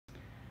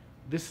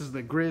This is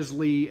the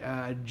Grizzly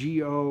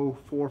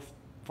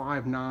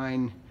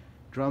G0459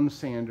 drum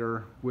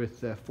sander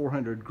with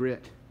 400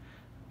 grit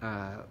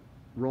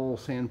roll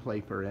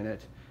sandpaper in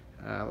it.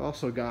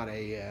 Also got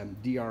a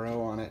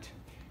DRO on it,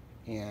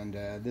 and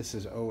this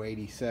is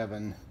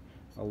 087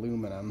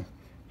 aluminum.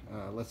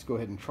 Let's go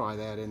ahead and try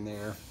that in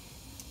there.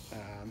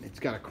 It's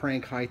got a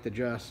crank height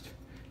adjust,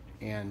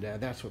 and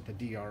that's what the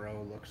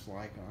DRO looks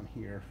like on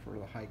here for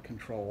the height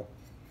control.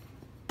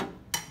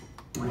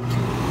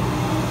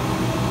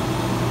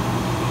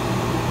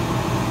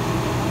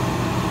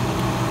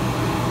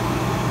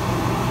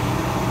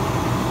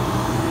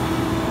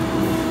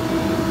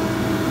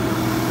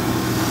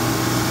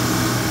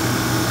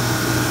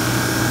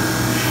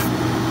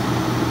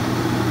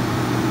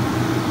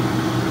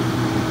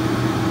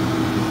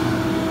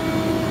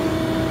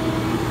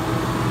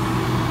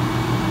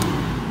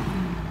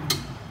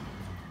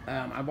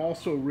 I've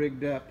also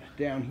rigged up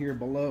down here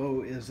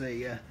below is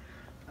a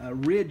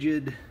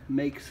Rigid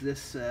makes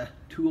this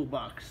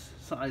toolbox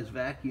size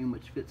vacuum,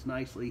 which fits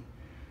nicely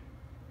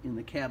in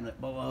the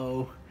cabinet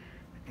below,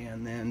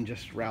 and then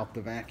just route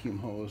the vacuum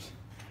hose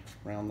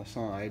around the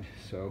side.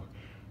 So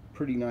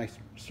pretty nice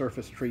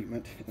surface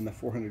treatment, and the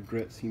 400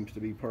 grit seems to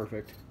be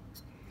perfect.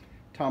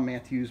 Tom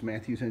Matthews,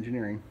 Matthews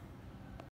Engineering.